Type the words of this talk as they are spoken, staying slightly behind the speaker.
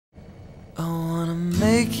I wanna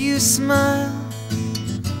make you smile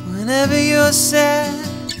whenever you're sad,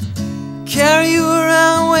 carry you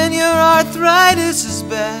around when your arthritis is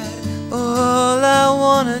bad. All I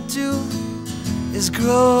wanna do is grow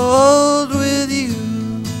old with you.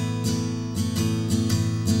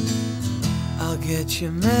 I'll get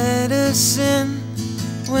you medicine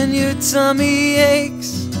when your tummy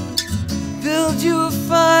aches, build you a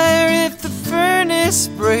fire if the furnace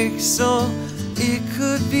breaks. Oh, it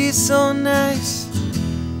could be so nice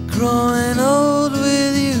growing old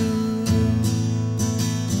with you.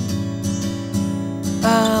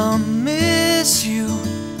 I'll miss you,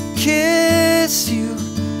 kiss you,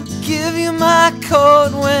 give you my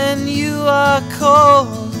coat when you are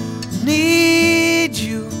cold, need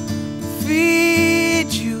you,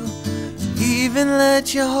 feed you, even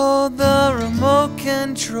let you hold the remote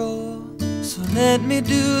control. So let me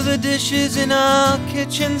do the dishes in our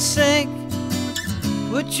kitchen sink,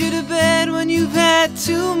 put you to bed when you've had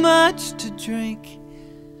too much to drink.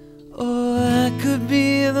 Or I could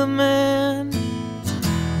be the man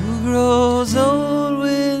who grows old